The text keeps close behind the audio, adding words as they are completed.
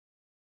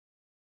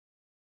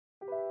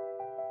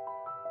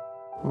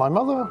My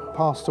mother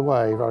passed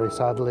away very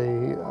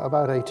sadly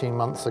about 18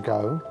 months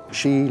ago.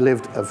 She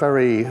lived a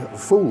very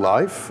full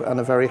life and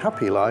a very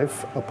happy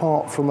life,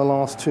 apart from the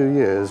last 2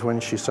 years when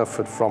she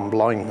suffered from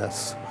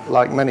blindness.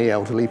 Like many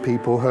elderly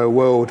people, her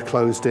world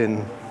closed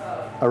in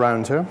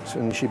around her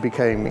and she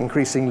became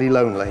increasingly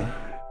lonely.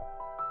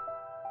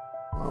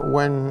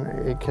 When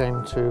it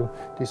came to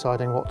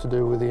deciding what to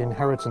do with the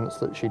inheritance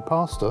that she'd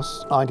passed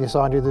us, I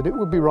decided that it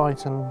would be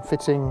right and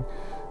fitting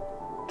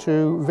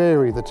to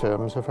vary the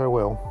terms of her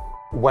will.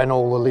 When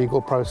all the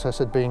legal process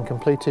had been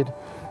completed,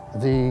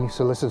 the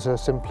solicitor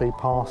simply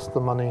passed the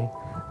money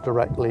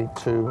directly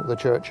to the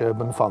Church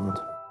Urban Fund.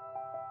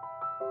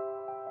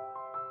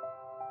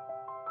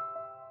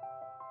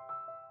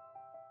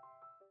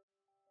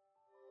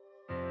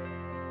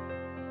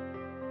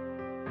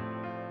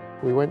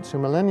 We went to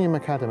Millennium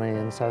Academy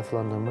in South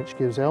London, which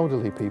gives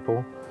elderly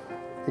people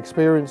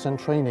experience and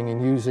training in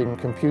using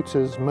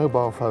computers,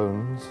 mobile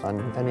phones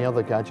and any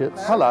other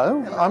gadgets.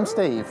 Hello, I'm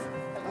Steve.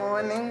 Good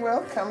morning,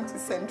 welcome to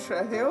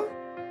Central Hill.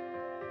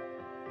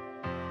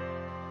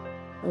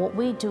 What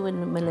we do in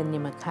the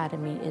Millennium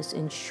Academy is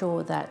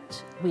ensure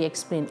that we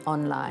explain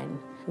online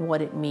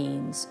what it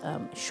means,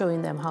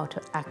 showing them how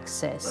to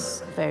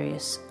access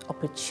various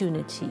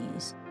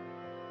opportunities.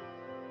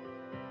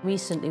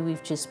 Recently,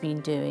 we've just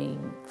been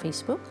doing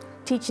Facebook,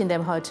 teaching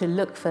them how to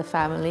look for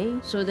family.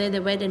 So they're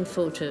the wedding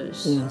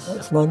photos. Yes,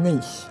 that's my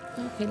niece.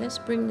 Okay, let's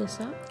bring this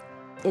up.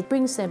 It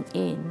brings them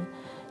in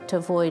to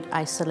avoid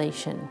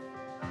isolation.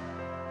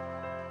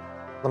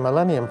 The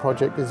Millennium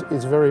Project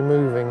is very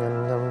moving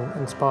and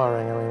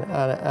inspiring. I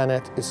mean,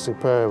 Annette is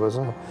superb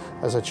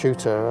as a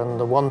tutor, and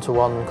the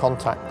one-to-one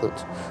contact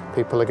that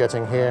people are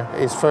getting here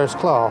is first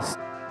class.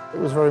 It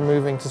was very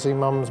moving to see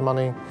Mum's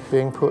money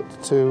being put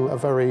to a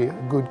very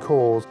good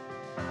cause.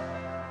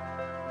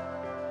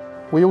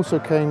 We also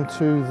came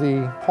to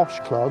the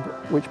Posh Club,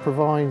 which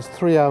provides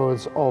 3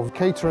 hours of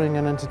catering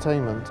and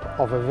entertainment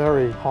of a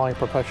very high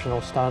professional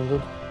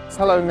standard.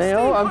 Hello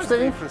Neil, I'm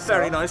Steve.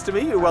 Very nice to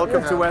meet you.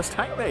 Welcome to West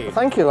Hackney.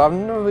 Thank you, I've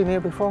never been here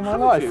before in my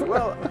life.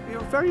 Well, you're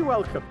very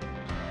welcome.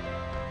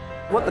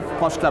 What the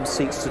Posh Club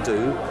seeks to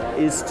do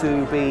is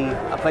to be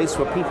a place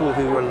where people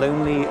who are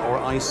lonely or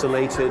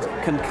isolated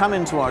can come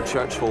into our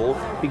church hall,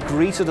 be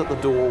greeted at the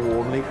door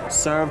warmly,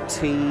 served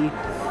tea,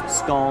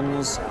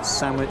 scones,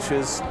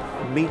 sandwiches,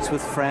 meet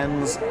with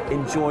friends,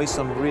 enjoy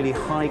some really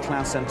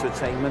high-class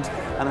entertainment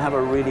and have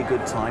a really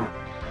good time.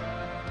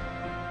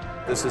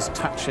 This is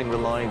touching the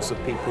lives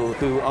of people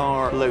who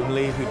are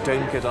lonely, who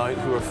don't get out,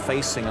 who are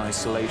facing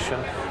isolation,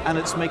 and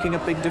it's making a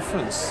big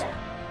difference.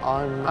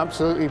 I'm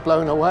absolutely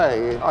blown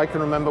away. I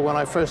can remember when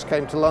I first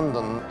came to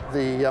London,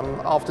 the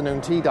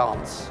afternoon tea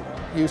dance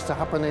used to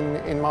happen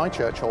in my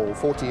church hall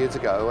 40 years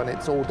ago, and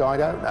it's all died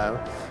out now.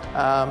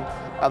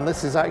 And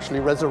this has actually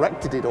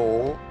resurrected it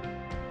all.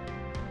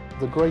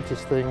 The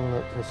greatest thing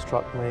that has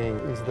struck me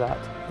is that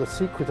the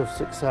secret of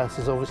success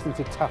is obviously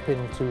to tap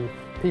into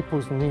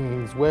people's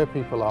needs, where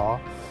people are,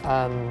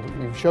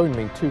 and you've shown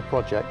me 2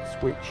 projects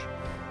which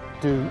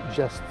do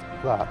just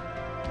that.